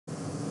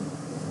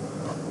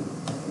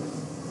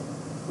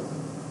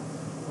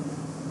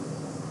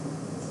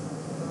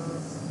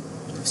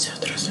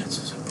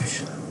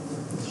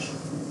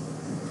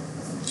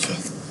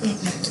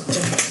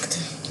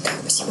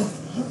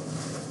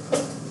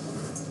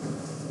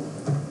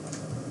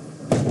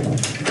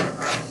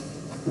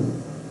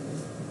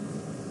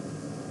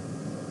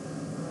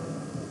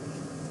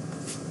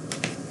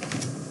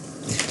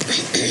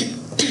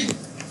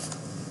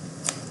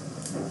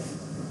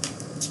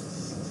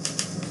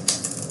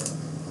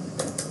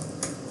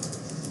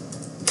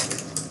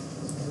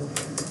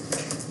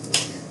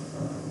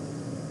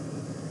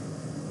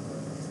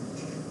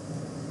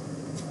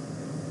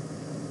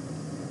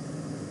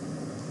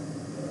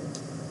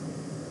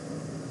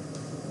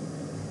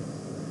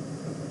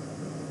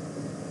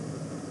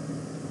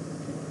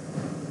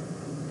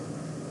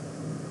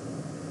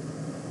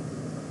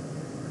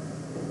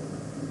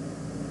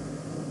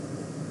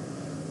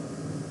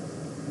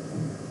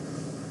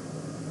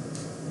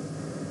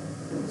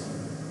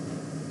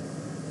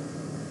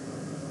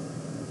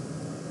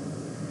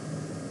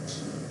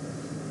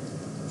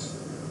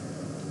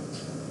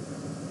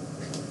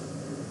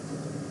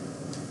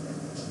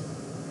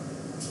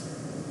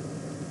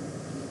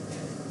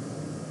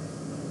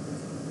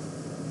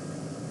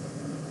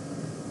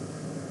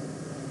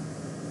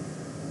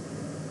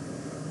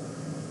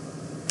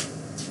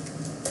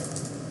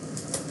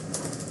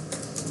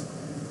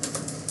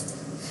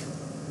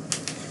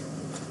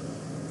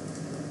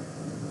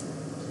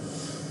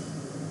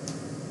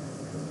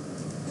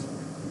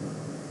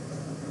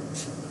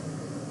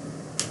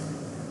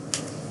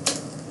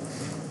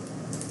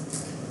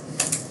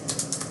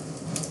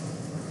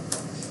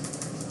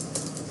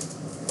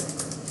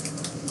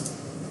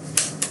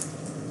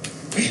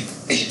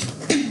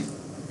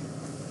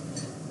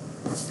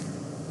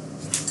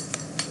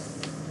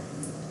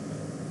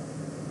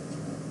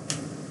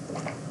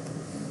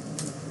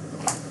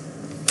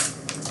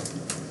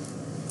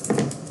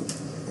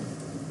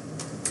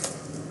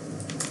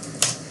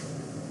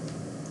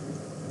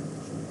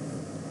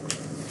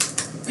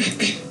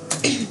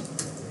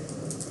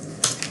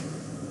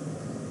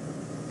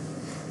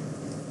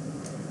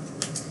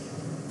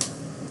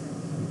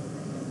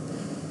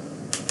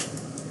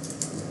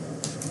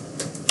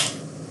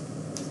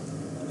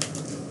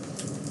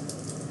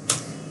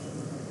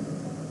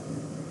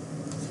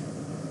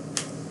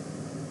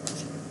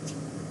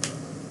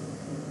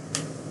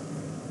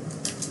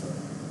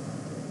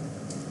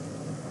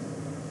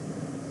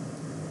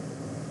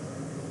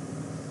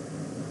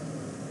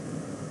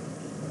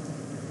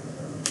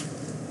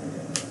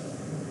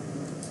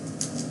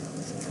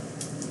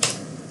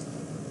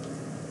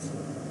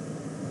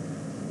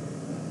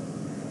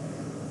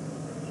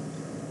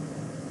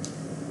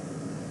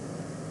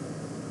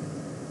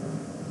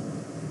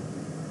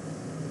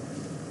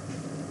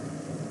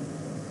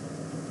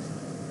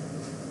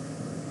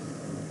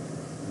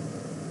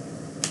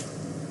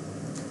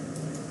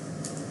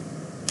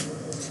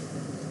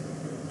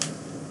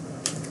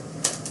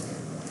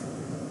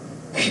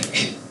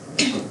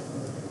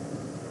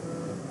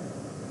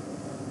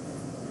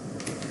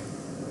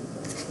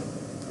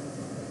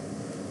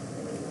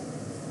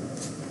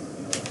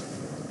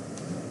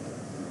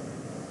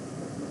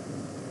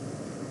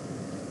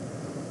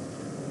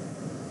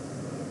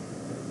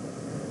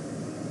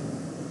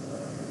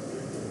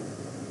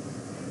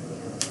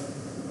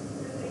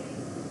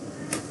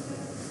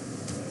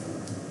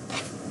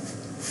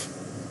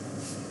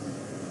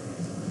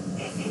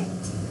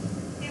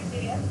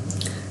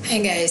Hey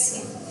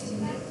guys,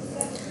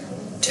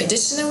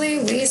 traditionally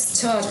we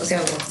start with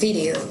our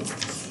video.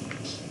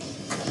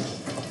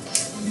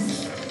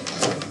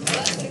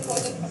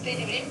 В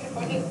последнее время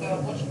приходит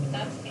больше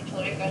 15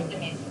 человек каждый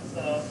месяц с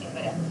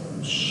января.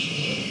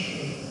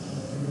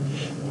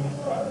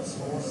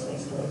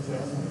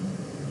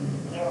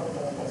 Я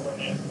работал на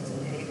платформе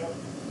ребят.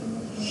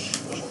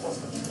 Очень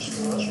классно.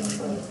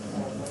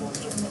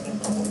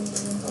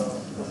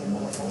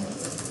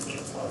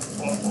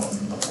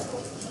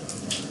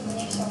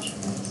 Мне все очень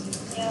нравится.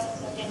 Я на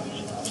самом деле не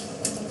ожидала, что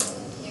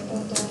я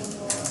буду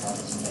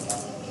работать с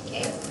ребятами в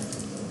Икее.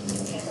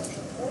 При этом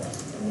живу.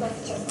 У нас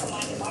сейчас в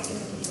команде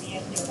маркетинга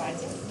нет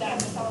Кати. Да,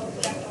 это самый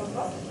популярный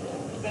вопрос.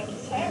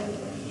 Записаем.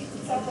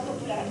 Самый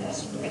популярный аж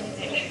по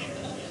неделе.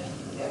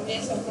 У меня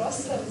есть вопрос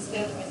в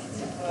исследовании,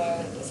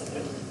 типа, для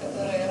сотрудников,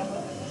 которые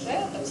работают уже,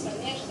 там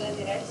сложнее ожидать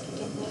реальность,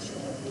 каким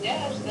получится. Я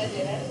ожидали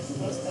реальность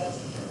просто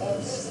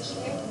вы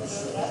зашли в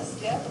миллион раз,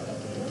 я пока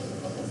приду,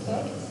 пока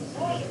сторону.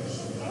 Боже,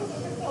 круто,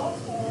 как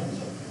классно.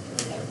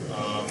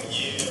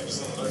 Мне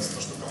безумно нравится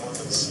то, что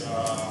команда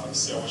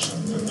вся очень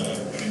открытая,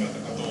 ребята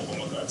готовы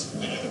помогать.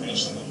 Ребята,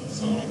 конечно,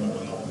 все равно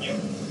как бы нет,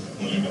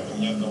 но ребята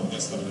ни одного не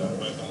оставляют,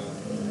 поэтому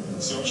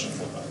все очень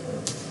круто.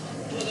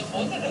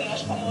 Dodo-бот — это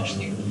наш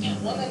помощник.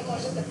 Он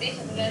может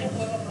ответить на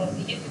любой вопрос.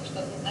 Если вы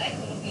что-то знаете,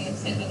 нужно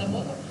написать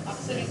Dodo-боту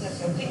абсолютно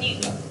все.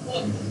 Книга,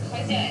 отпуск,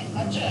 хозяин,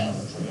 agile.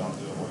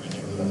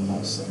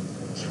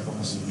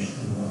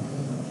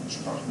 Je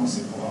parle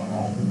français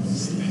couramment,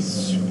 c'était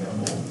super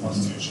beau parce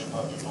que j'ai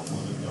pas vu beaucoup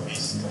de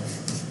touristes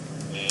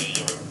et il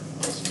y avait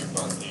presque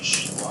pas des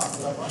Chinois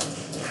là-bas.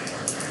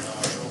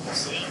 Je vous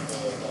conseille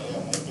d'aller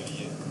à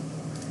Montpellier,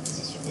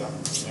 c'est super,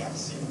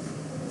 merci.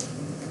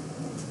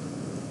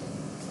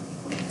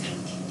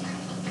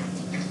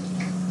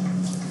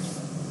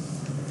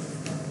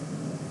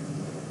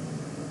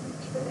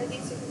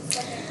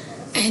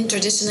 And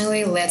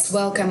traditionally, let's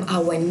welcome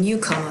our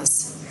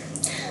newcomers.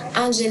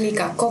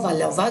 Angelika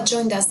Kovalova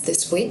joined us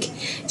this week.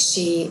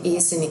 She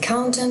is an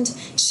accountant,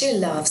 she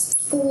loves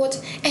sport,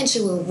 and she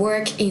will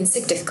work in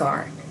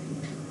Syktyvkar.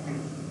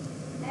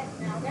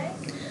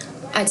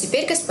 А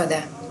теперь,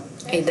 господа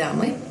и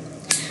дамы,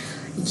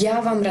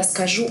 я вам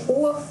расскажу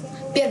о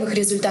первых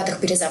результатах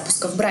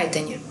перезапуска в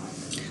Брайтоне.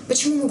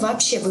 Почему мы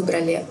вообще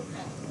выбрали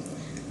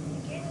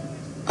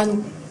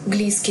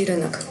английский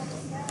рынок?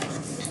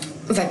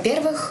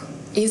 Во-первых,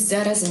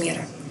 из-за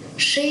размера.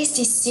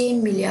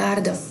 6,7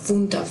 миллиардов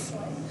фунтов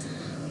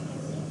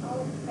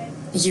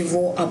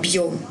его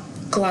объем.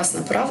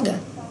 Классно, правда?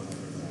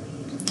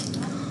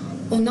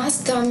 У нас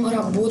там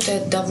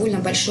работает довольно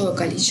большое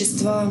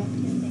количество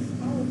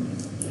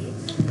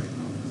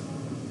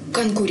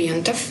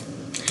конкурентов.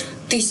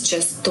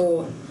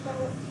 1100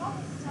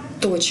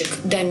 точек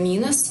до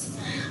минус.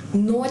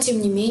 Но, тем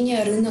не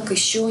менее, рынок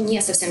еще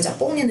не совсем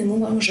заполнен, и мы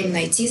можем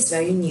найти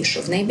свою нишу.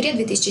 В ноябре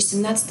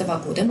 2017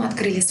 года мы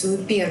открыли свою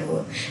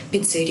первую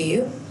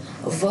пиццерию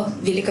в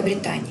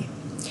Великобритании.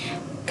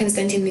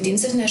 Константин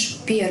Мединцев, наш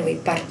первый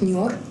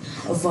партнер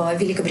в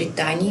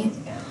Великобритании.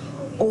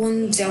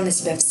 Он взял на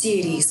себя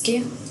все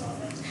риски,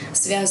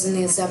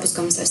 связанные с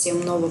запуском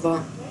совсем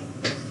нового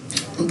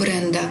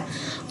бренда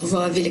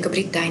в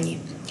Великобритании.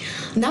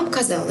 Нам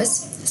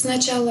казалось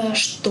сначала,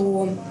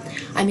 что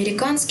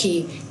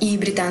американский и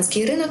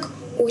британский рынок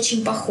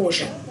очень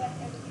похожи.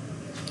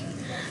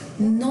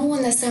 Но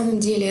на самом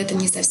деле это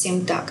не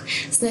совсем так.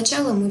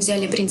 Сначала мы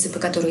взяли принципы,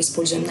 которые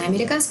используем на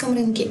американском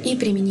рынке, и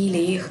применили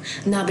их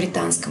на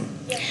британском.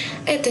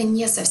 Это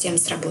не совсем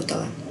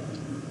сработало.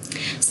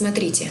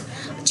 Смотрите,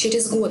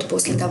 через год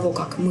после того,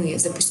 как мы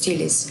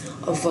запустились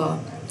в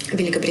в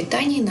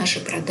Великобритании наши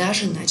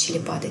продажи начали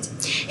падать.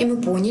 И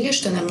мы поняли,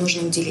 что нам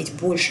нужно уделить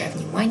большее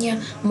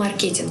внимание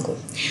маркетингу.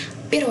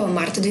 1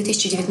 марта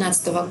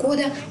 2019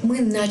 года мы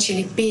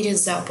начали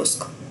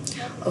перезапуск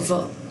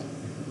в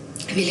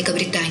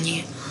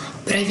Великобритании.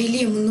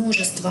 Провели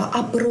множество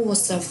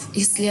опросов,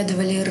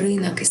 исследовали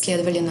рынок,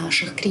 исследовали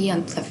наших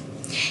клиентов.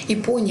 И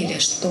поняли,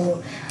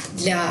 что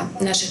для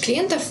наших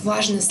клиентов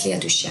важно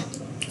следующее.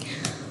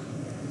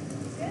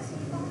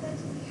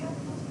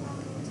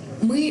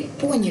 Мы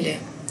поняли,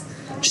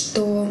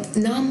 что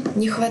нам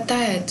не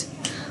хватает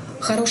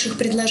хороших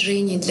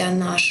предложений для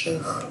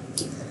наших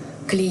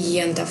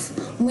клиентов.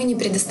 Мы не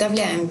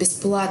предоставляем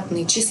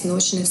бесплатный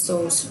чесночный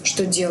соус,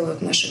 что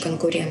делают наши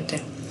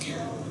конкуренты.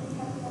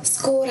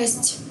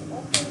 Скорость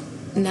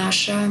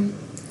наша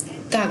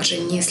также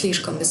не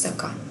слишком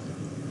высока.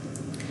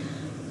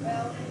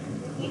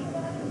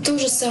 То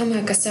же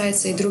самое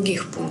касается и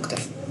других пунктов.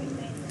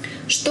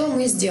 Что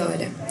мы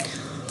сделали?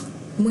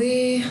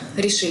 Мы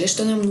решили,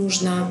 что нам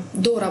нужно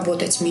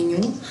доработать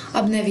меню,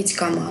 обновить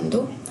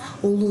команду,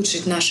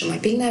 улучшить наше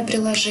мобильное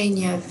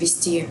приложение,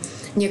 ввести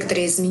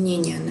некоторые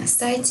изменения на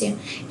сайте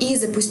и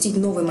запустить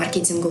новую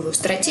маркетинговую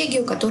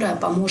стратегию, которая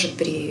поможет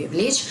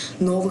привлечь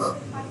новых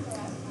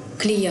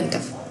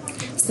клиентов.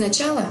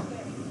 Сначала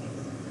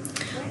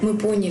мы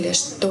поняли,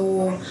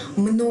 что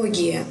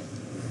многие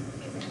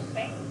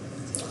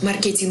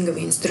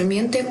маркетинговые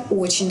инструменты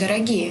очень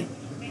дорогие.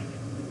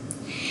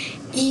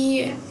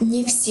 И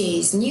не все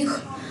из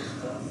них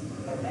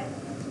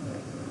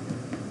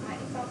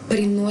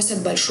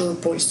приносят большую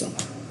пользу.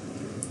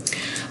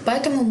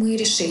 Поэтому мы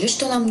решили,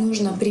 что нам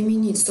нужно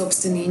применить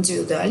собственный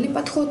индивидуальный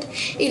подход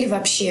или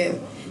вообще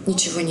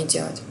ничего не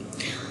делать.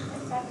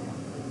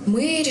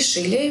 Мы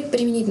решили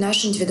применить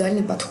наш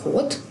индивидуальный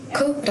подход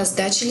к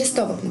раздаче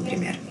листовок,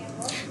 например.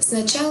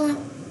 Сначала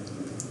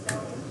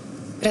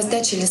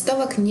раздача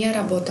листовок не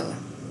работала.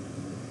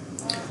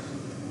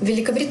 В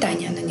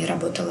Великобритании она не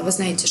работала. Вы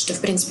знаете, что, в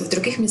принципе, в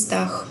других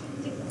местах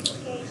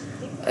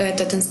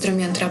этот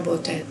инструмент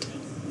работает.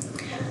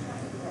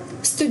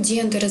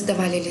 Студенты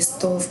раздавали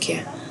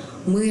листовки,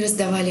 мы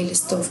раздавали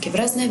листовки в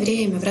разное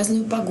время, в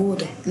разную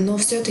погоду, но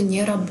все это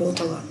не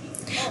работало.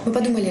 Мы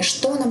подумали,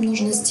 что нам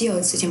нужно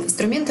сделать с этим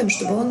инструментом,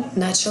 чтобы он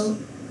начал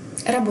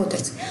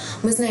работать.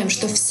 Мы знаем,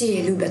 что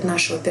все любят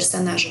нашего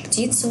персонажа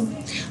птицу,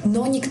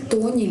 но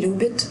никто не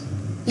любит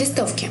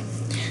листовки.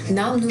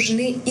 Нам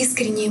нужны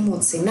искренние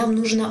эмоции, нам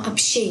нужно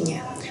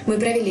общение. Мы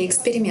провели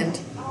эксперимент.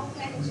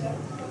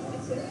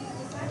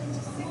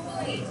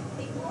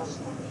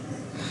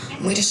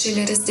 Мы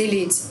решили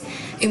разделить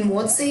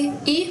эмоции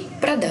и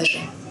продажи.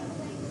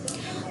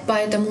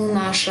 Поэтому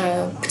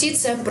наша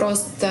птица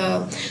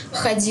просто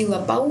ходила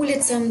по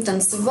улицам,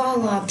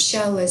 танцевала,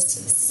 общалась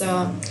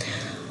с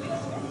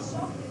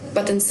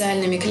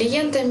потенциальными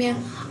клиентами,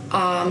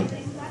 а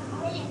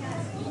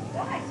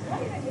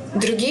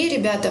другие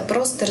ребята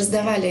просто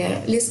раздавали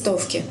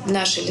листовки,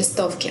 наши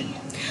листовки.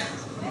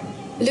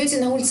 Люди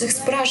на улицах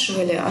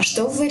спрашивали, а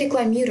что вы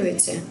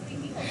рекламируете?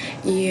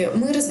 И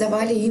мы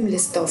раздавали им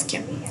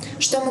листовки.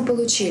 Что мы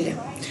получили?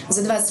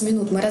 За 20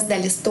 минут мы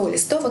раздали 100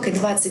 листовок, и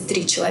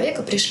 23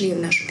 человека пришли в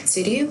нашу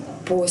пиццерию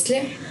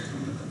после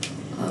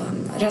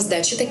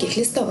раздачи таких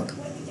листовок.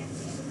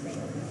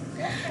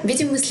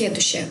 Видим мы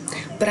следующее.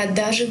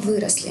 Продажи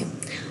выросли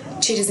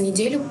через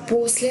неделю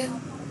после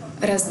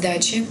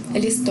раздачи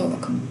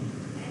листовок.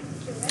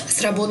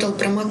 Сработал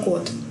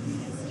промокод.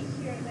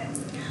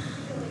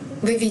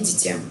 Вы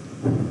видите,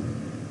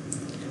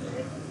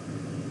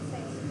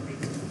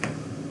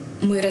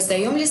 мы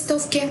раздаем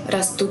листовки,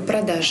 растут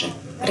продажи.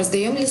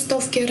 Раздаем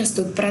листовки,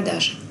 растут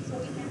продажи.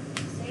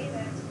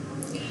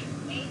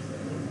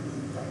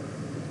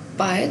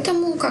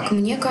 Поэтому, как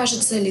мне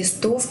кажется,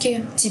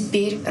 листовки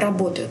теперь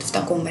работают в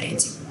таком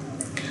варианте.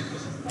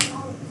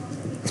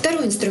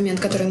 Второй инструмент,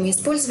 который мы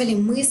использовали,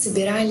 мы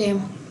собирали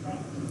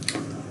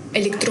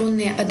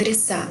электронные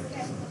адреса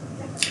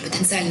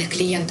потенциальных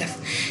клиентов.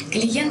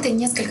 Клиенты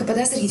несколько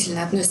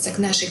подозрительно относятся к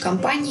нашей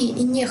компании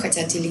и не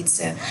хотят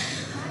делиться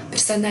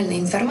персональной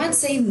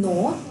информацией,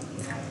 но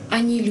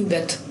они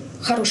любят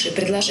хорошие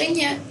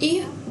предложения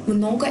и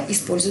много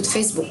используют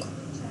Facebook.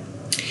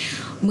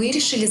 Мы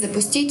решили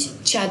запустить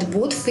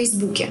чат-бот в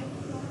Facebook.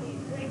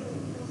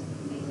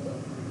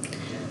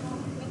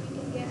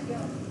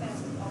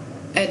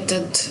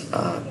 Этот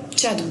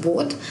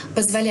чат-бот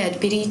позволяет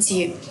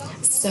перейти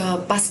с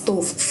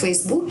постов в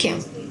Facebook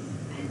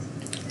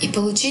и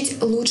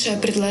получить лучшее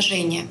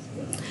предложение.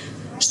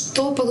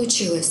 Что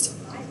получилось?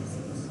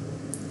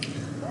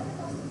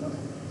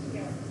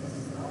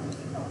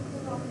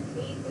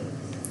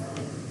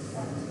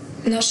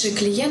 Наши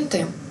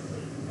клиенты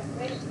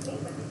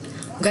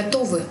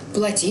готовы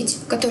платить,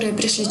 которые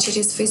пришли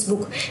через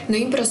Facebook, но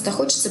им просто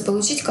хочется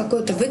получить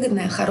какое-то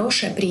выгодное,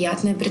 хорошее,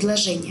 приятное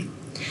предложение.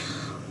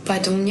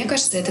 Поэтому, мне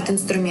кажется, этот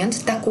инструмент,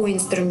 такой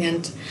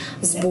инструмент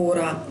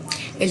сбора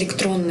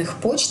электронных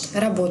почт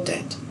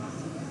работает.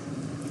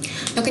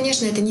 Но,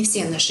 конечно, это не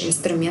все наши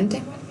инструменты.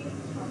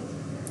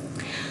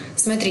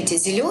 Смотрите,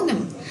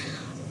 зеленым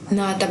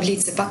на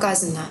таблице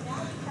показано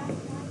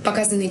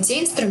Показаны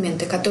те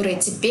инструменты, которые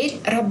теперь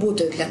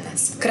работают для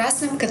нас.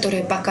 Красным,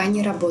 которые пока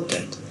не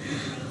работают.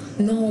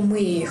 Но мы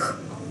их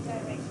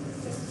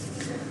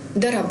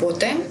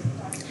доработаем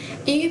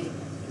и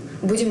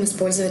будем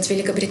использовать в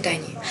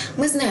Великобритании.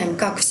 Мы знаем,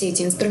 как все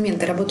эти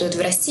инструменты работают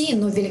в России,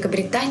 но в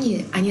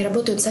Великобритании они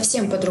работают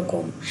совсем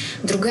по-другому.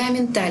 Другая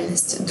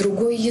ментальность,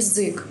 другой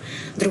язык,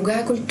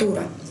 другая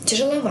культура.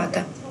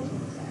 Тяжеловато.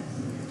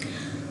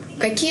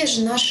 Какие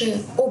же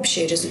наши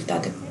общие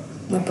результаты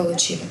мы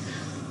получили?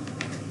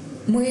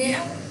 Мы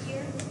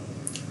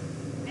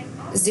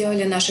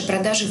сделали наши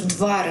продажи в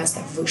 2 раза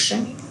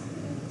выше.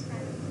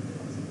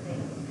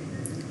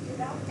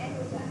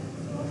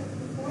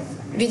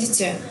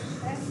 Видите,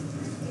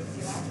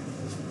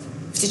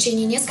 в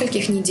течение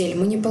нескольких недель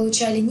мы не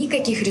получали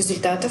никаких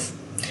результатов.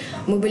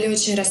 Мы были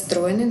очень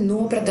расстроены,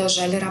 но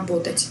продолжали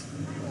работать.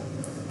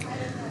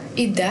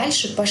 И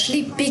дальше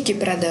пошли пики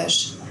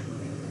продаж.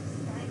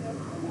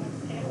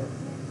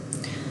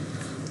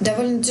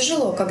 Довольно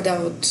тяжело, когда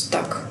вот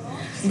так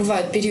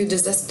бывают периоды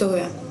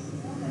застоя.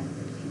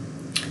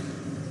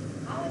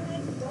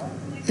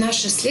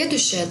 Наша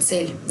следующая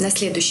цель на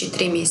следующие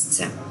 3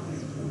 месяца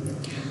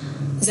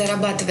 —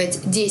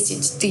 зарабатывать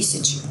 10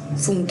 тысяч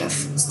фунтов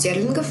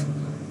стерлингов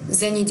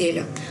за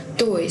неделю.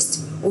 То есть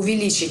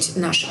увеличить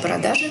наши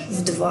продажи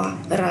в 2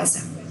 раза.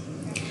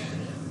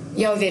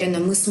 Я уверена,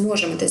 мы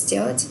сможем это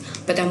сделать,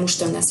 потому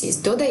что у нас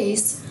есть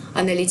Dodo-meeting,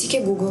 аналитики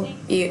Google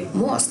и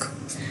мозг.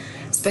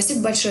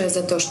 Спасибо большое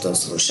за то, что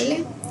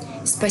слушали.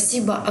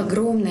 Спасибо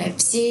огромное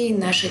всей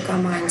нашей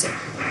команде,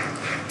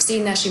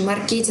 всей нашей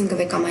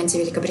маркетинговой команде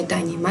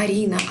Великобритании.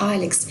 Марина,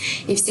 Алекс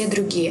и все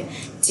другие.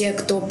 Те,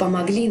 кто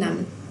помогли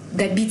нам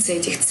добиться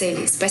этих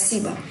целей.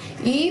 Спасибо.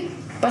 И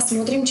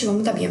посмотрим, чего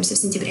мы добьемся в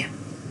сентябре.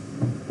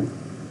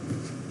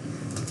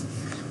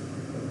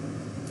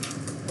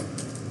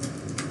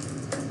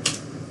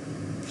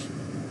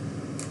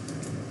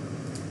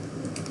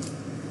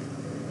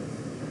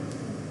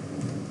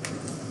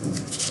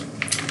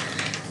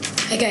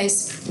 Hi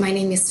guys, my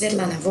name is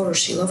Svetlana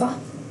Voroshilova.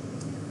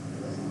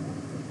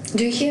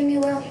 Do you hear me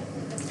well?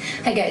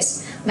 Hi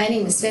guys, my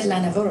name is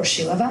Svetlana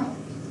Voroshilova.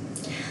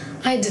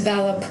 I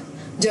develop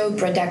dough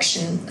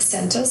production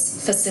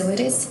centers,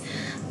 facilities.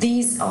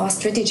 These are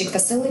strategic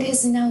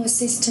facilities in our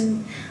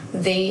system.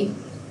 They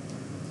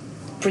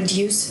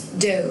produce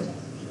dough.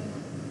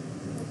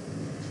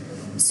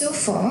 So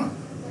far,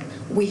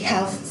 we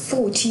have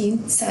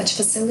 14 such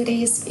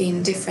facilities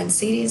in different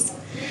cities,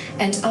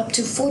 and up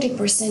to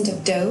 40%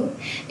 of dough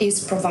is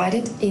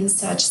provided in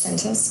such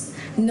centers,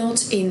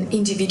 not in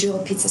individual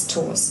pizza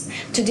stores.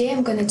 Today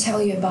I'm going to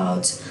tell you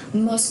about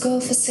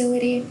Moscow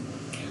facility,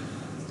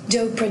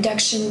 dough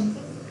production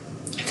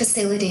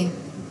facility.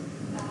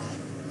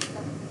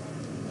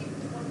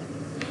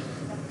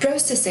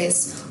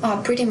 Processes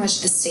are pretty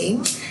much the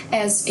same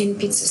as in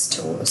pizza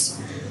stores.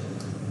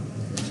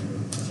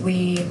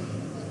 We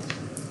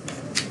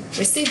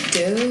receive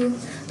dough,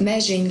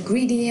 measure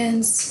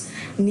ingredients,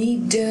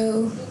 knead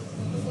dough,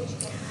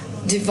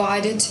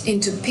 divide it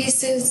into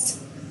pieces,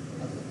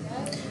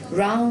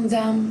 round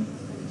them.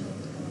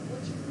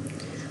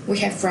 We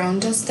have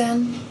rounders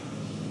then.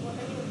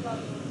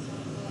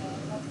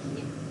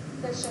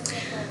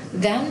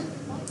 Then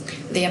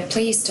they are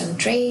placed on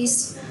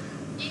trays,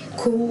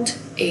 cooled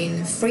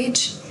in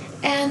fridge,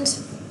 and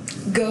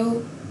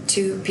go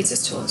to pizza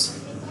stores.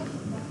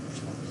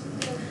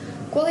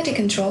 Quality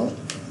control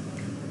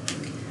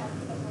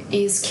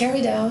is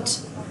carried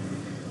out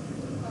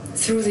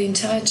through the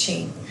entire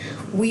chain.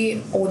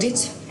 We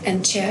audit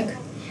and check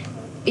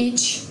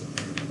each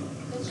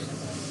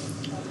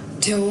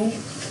dough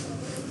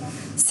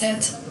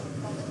set,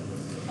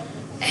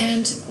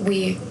 and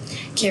we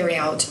carry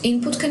out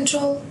input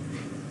control.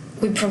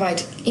 We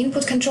provide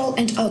input control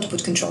and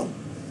output control.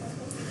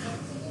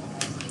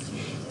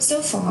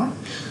 So far,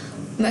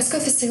 Moscow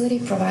facility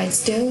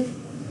provides dough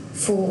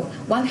for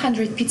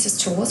 100 pizza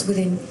stores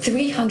within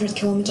 300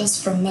 kilometers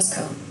from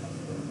Moscow.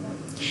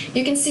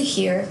 You can see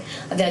here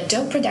that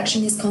dough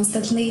production is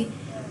constantly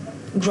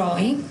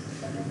growing.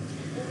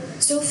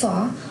 So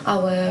far,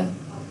 our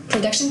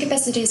production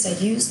capacities are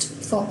used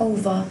for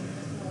over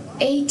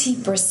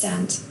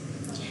 80%.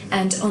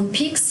 And on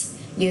peaks,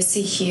 you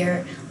see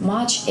here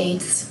March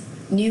 8th,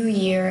 New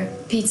Year,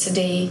 Pizza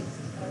Day.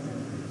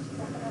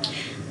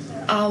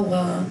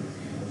 Our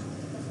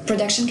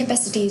production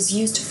capacity is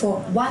used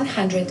for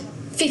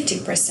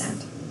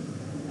 150%.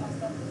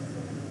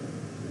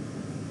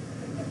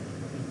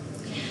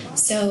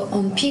 So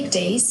on peak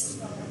days,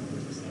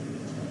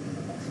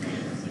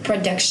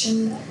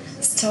 production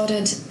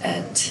started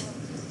at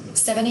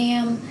 7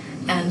 a.m.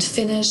 and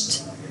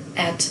finished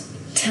at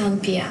 10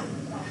 p.m.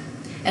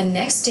 And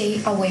next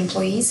day, our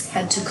employees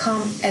had to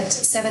come at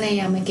 7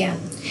 a.m. again.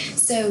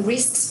 So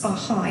risks are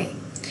high.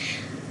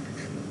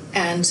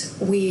 And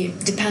we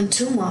depend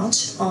too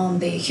much on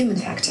the human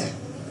factor.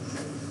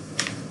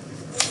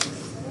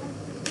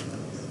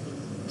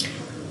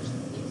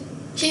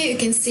 Here you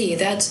can see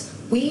that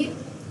we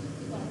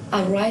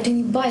are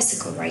riding a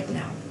bicycle right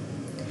now.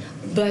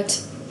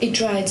 But it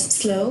rides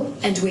slow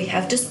and we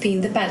have to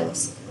spin the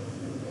pedals.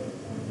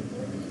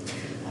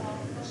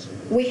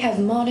 We have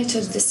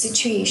monitored the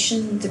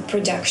situation, the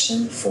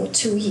production for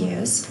 2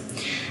 years,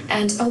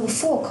 and our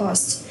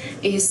forecast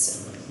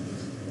is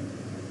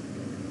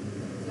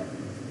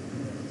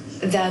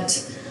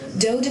that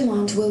dough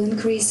demand will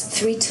increase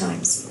 3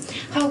 times.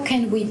 How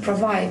can we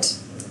provide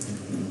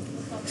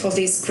for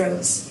this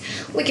growth?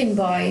 We can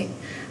buy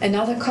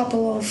another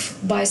couple of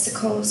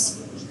bicycles.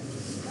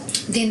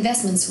 The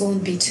investments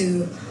won't be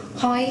too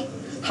high.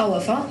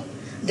 However,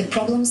 the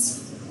problems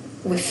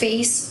we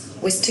face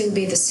will still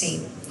be the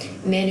same.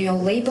 Manual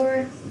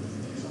labor.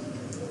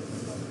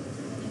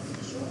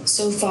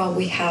 So far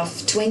we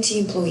have 20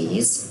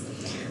 employees.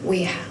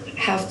 We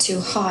have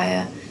to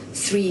hire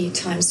 3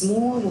 times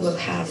more. We will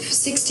have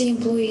 60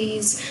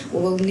 employees. We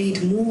will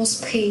need more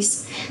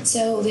space.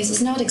 So this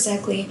is not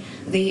exactly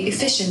the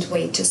efficient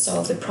way to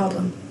solve the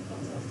problem.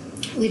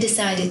 We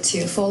decided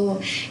to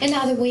follow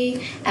another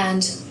way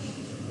and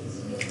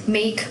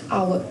make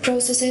our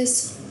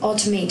processes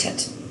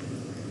automated.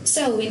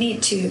 So we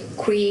need to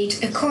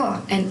create a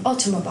car, an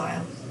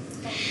automobile.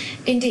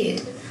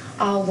 Indeed,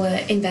 our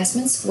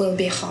investments will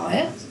be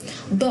higher,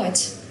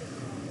 but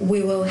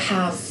we will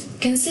have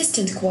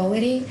consistent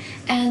quality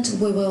and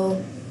we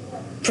will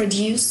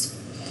produce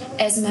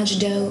as much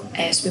dough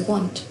as we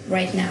want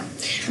right now.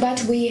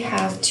 But we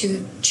have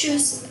to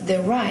choose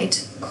the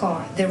right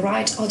car, the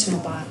right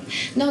automobile.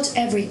 Not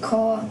every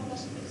car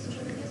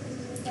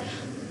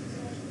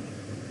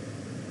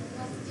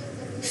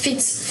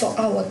fits for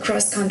our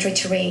cross-country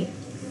terrain.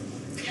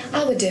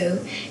 Our dough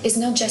is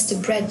not just a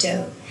bread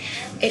dough,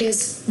 it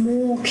is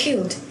more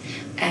chilled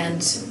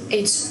and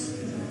its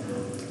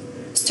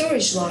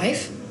storage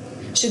life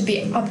should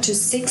be up to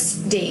 6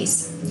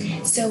 days.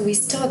 So we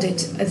studied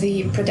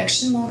the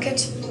production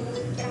market.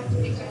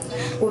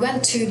 We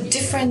went to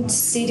different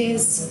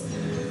cities.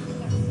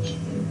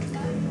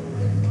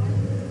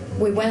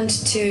 We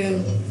went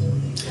to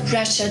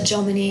Russia,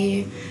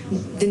 Germany,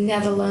 the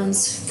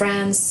Netherlands,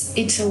 France,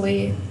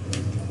 Italy.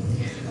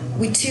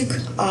 We took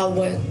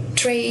our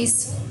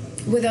trays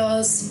with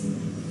us.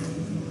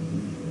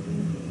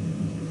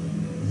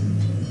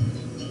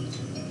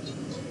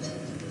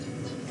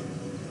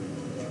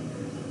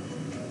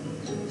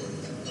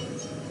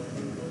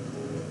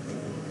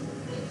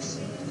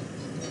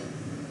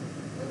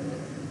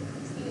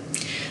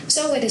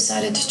 So we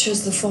decided to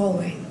choose the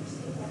following.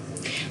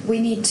 We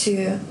need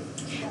to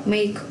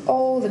make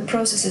all the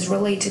processes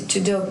related to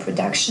dough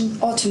production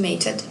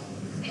automated.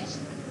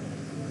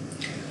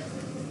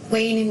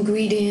 Weighing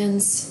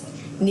ingredients,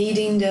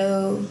 kneading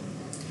dough,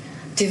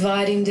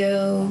 dividing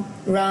dough,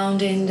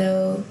 rounding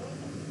dough,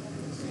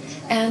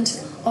 and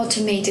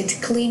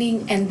automated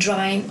cleaning and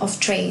drying of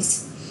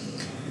trays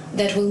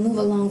that will move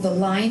along the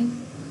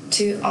line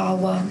to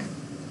our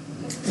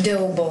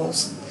dough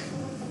balls.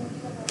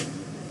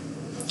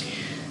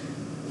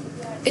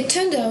 It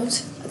turned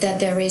out that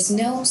there is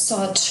no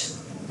such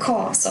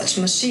car, such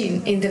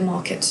machine in the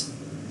market.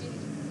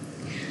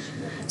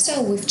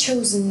 So we've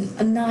chosen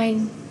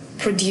 9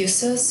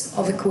 producers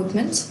of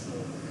equipment.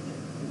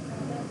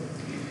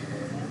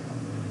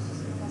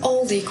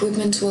 All the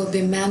equipment will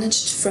be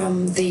managed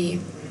from the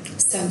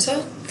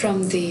center,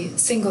 from the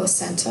single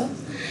center.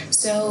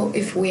 So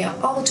if we are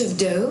out of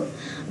dough,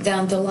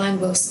 then the line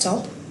will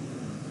stop.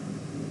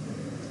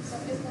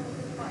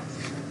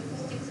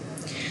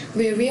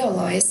 We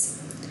realize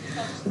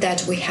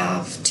that we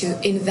have to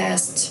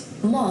invest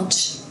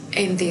much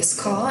in this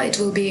car. It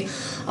will be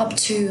up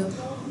to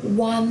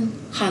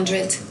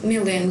 100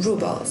 million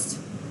rubles.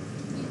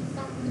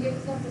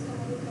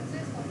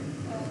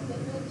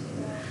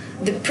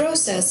 The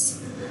process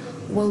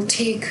will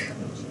take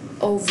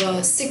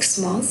over 6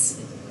 months.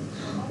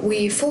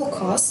 We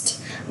forecast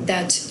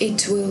that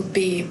it will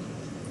be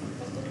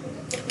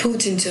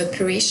put into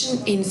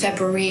operation in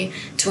February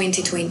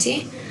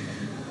 2020.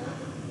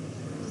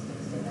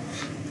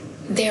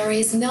 There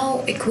is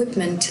no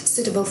equipment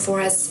suitable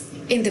for us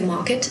in the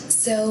market,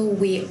 so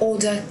we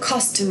order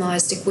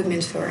customized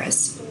equipment for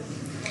us.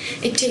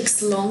 It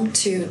takes long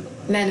to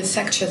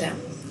manufacture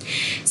them.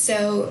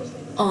 So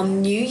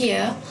on New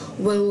Year,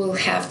 we will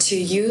have to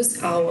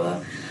use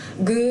our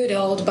good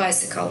old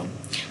bicycle.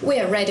 We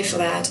are ready for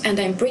that, and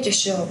I'm pretty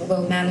sure we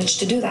will manage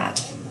to do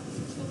that.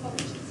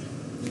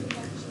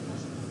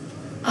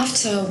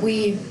 After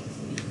we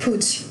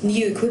put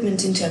new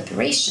equipment into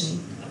operation,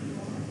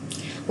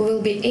 we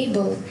will be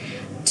able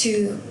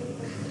to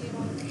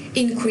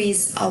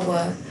increase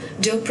our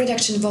dough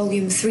production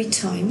volume 3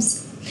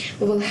 times.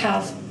 We will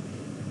have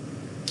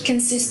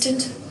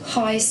consistent,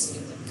 high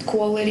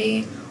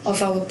quality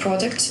of our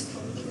product.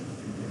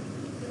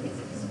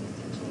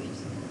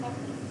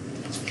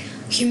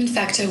 Human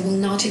factor will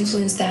not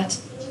influence that.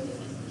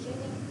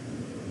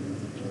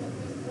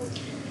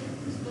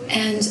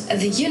 And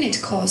the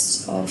unit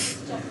cost of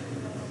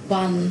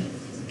 1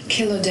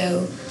 kilo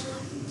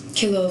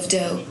of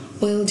dough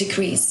will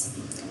decrease.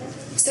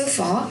 So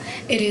far,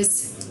 it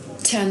is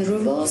 10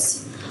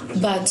 rubles,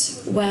 but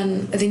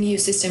when the new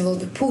system will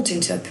be put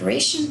into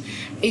operation,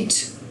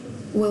 it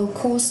will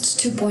cost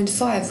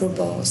 2.5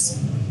 rubles.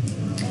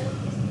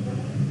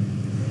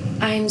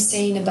 I'm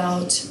saying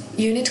about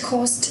unit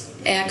cost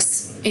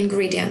x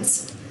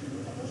ingredients.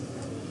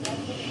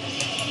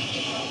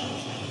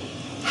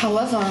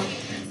 However,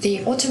 the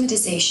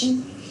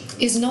automatization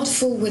is not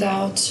full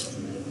without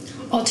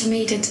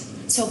automated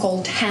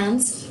so-called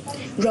hands,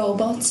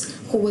 robots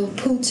who will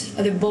put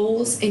the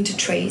balls into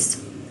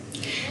trays.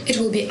 It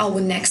will be our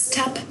next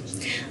step.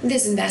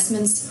 These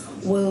investments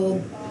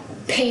will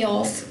pay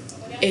off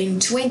in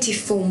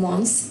 24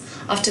 months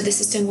after the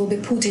system will be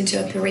put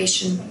into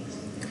operation.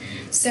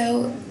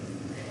 So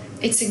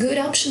it's a good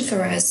option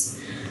for us.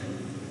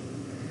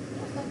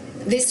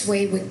 This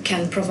way we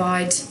can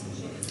provide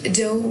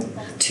dough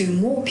to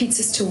more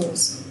pizza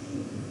stores.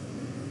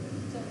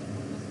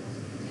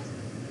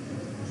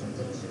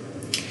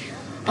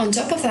 On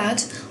top of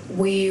that,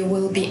 we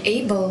will be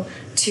able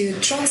to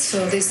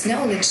transfer this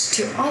knowledge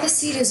to other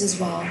cities as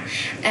well,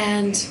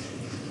 and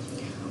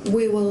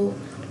we will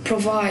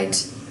provide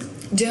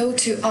dough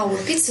to our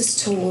pizza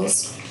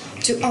stores,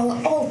 to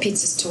all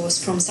pizza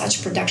stores from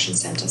such production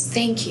centers.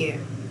 Thank you.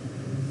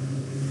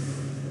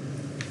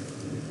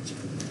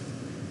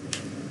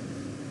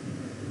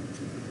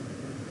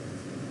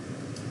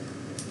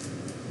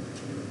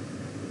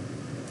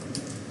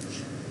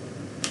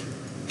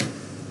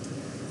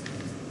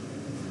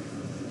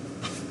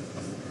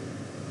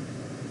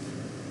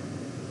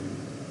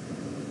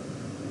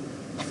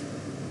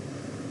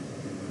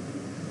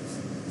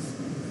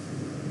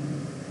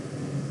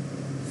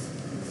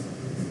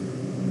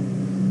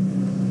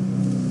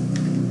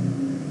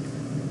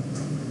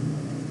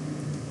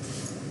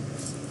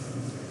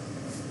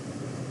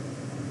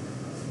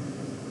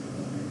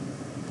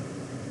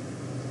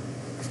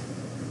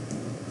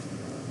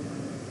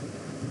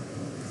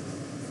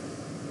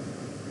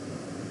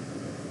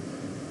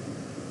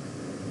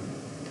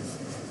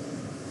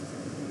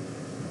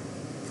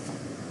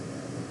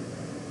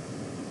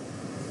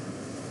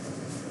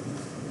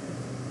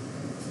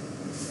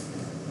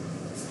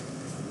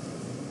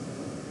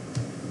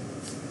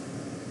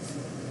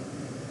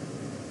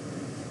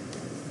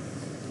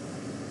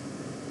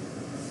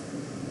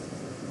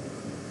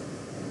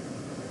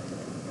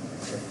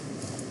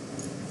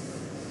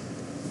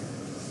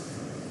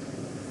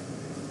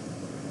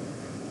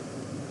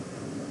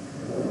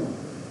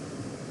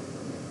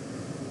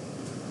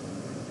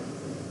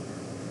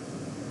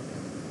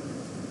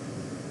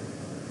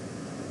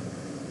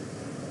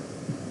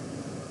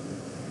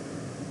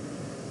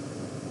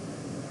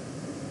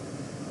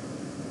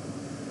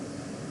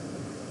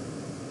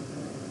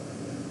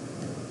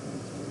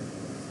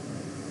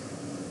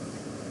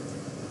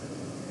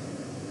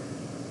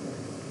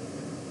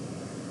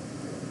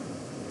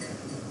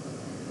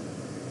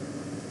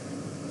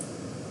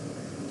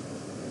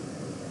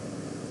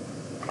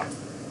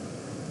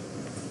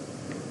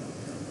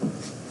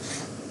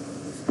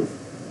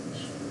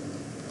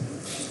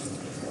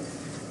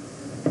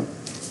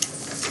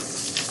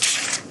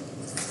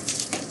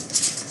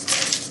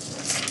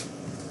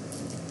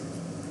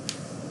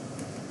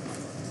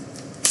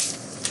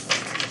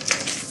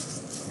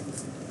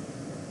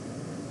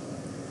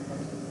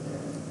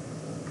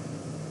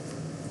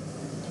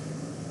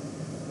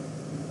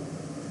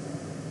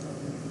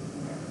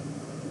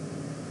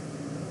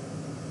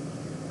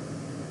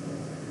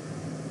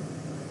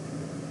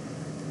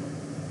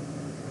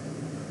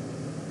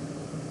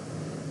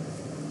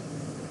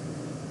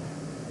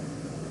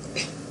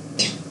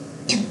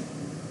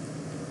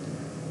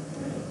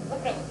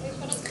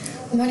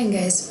 Good morning,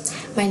 guys.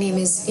 My name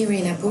is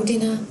Irina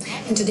Budina,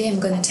 and today I'm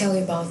going to tell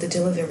you about the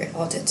delivery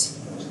audit.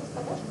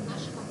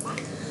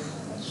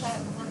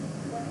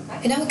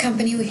 In our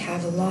company, we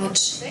have a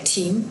large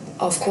team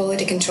of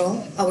quality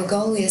control. Our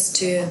goal is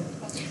to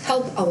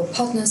help our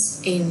partners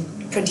in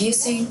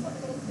producing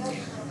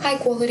high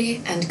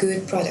quality and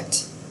good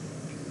product.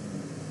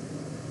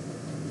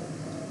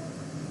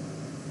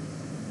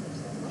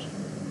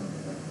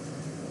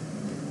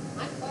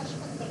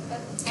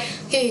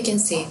 Here you can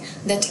see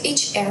that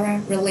each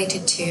area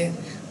related to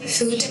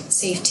food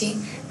safety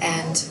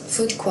and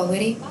food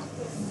quality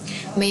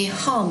may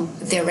harm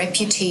the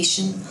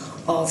reputation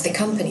of the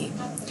company.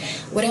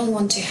 We don't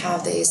want to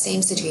have the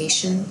same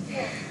situation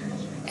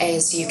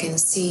as you can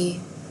see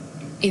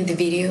in the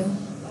video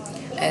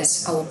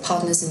as our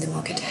partners in the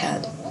market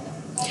had.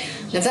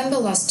 November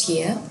last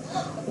year,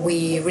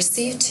 we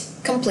received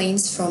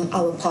complaints from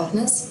our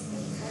partners.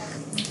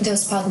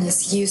 Those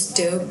partners used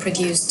dough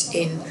produced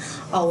in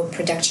our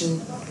production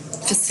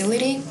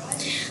facility.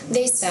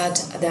 They said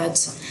that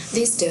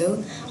this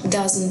dough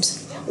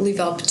doesn't live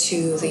up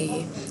to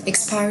the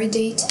expiry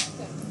date.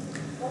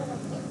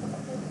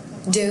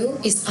 Dough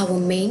is our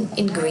main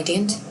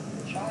ingredient.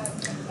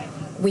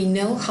 We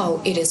know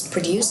how it is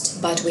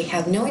produced, but we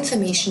have no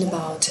information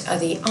about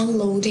the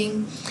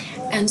unloading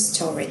and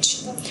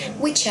storage.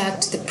 We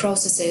checked the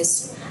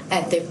processes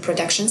at the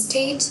production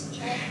stage,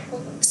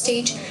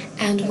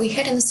 and we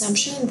had an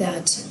assumption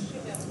that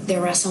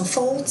there are some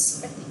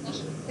faults.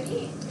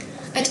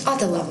 at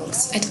other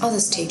levels, at other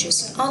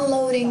stages,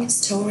 unloading,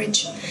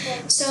 storage.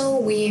 So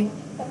we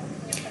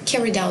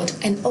carried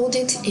out an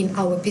audit in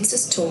our pizza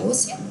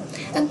stores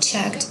and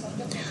checked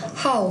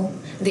how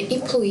the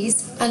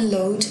employees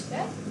unload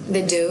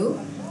the dough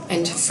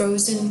and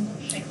frozen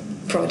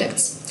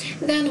products.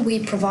 Then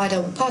we provide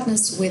our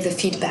partners with the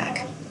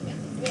feedback.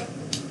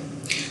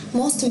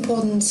 Most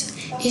important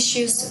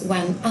issues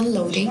when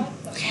unloading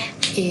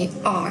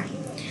are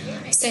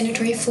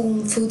sanitary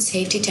form, food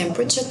safety,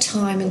 temperature,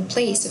 time and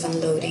place of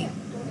unloading.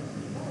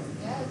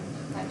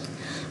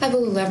 I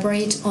will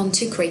elaborate on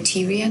 2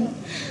 criteria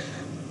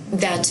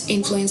that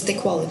influence the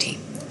quality.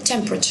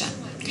 Temperature.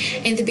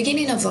 In the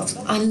beginning of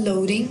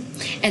unloading,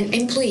 an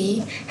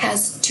employee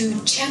has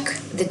to check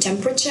the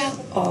temperature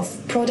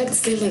of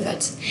products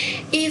delivered.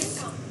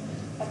 If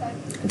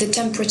the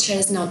temperature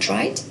is not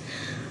right,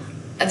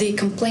 the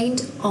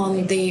complaint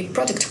on the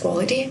product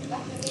quality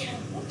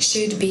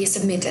should be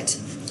submitted.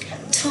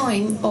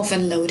 Time of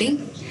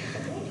unloading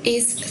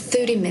is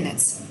 30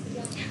 minutes.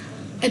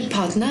 A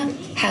partner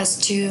has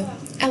to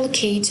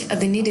allocate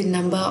the needed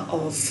number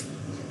of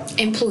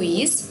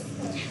employees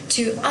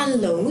to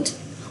unload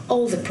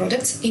all the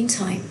products in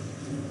time.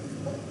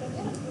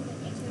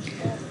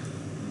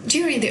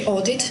 During the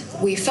audit,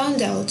 we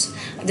found out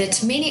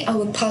that many of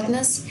our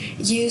partners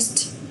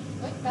used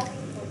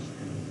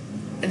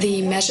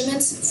the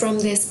measurements from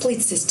the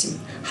split system.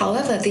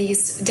 However,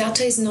 this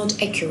data is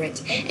not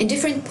accurate. In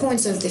different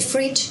points of the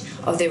fridge,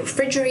 of the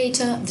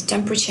refrigerator, the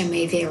temperature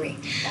may vary.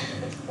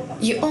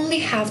 You only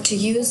have to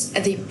use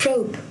the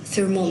probe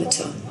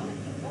thermometer.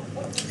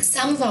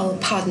 Some of our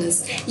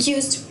partners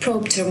used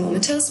probe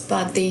thermometers,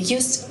 but they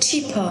used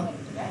cheaper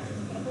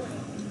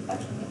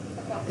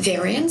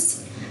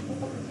variants,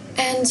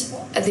 and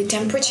the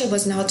temperature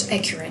was not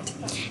accurate.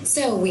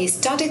 So we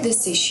studied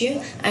this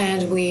issue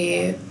and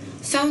we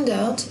found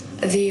out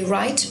the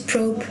right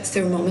probe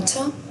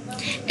thermometer.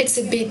 It's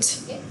a bit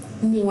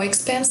more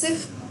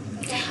expensive,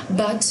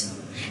 but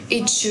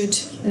it should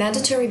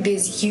mandatory be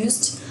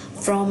used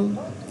from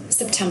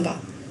September.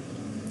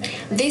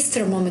 This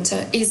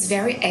thermometer is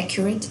very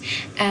accurate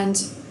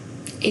and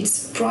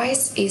its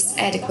price is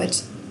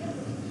adequate.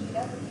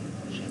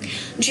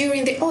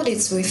 During the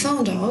audits, we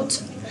found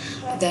out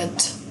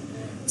that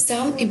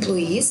some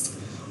employees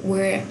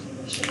were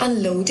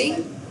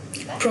unloading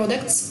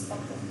products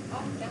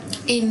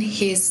in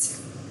his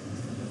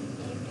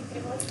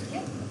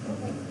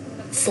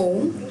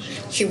phone.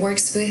 He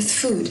works with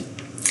food.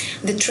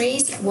 The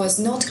trays was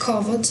not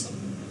covered.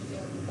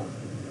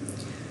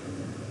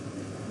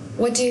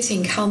 What do you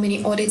think? How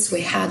many audits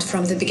we had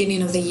from the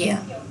beginning of the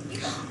year?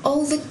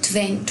 Over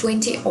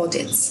 20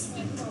 audits.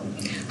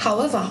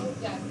 However,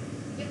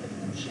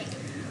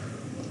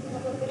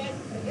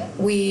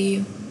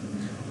 we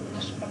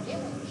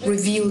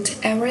revealed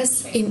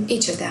errors in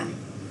each of them.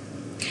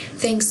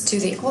 Thanks to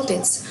the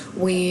audits,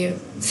 we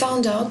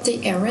found out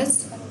the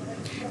errors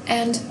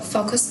and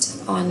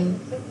focused on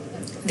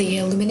the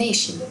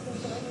elimination.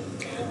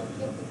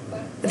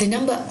 The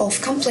number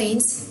of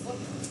complaints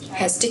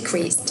has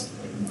decreased.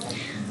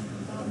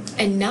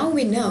 And now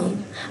we know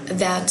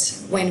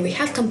that when we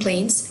have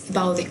complaints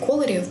about the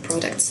quality of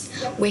products,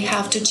 we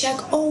have to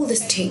check all the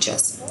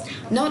stages,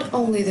 not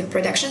only the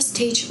production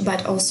stage,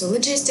 but also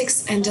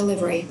logistics and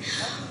delivery.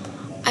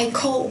 I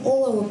call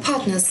all our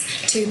partners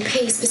to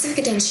pay specific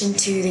attention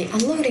to the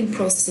unloading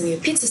process in your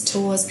pizza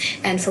stores,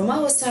 and from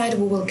our side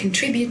we will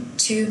contribute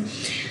to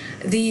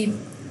the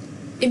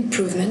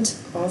improvement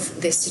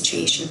of this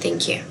situation.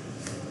 Thank you.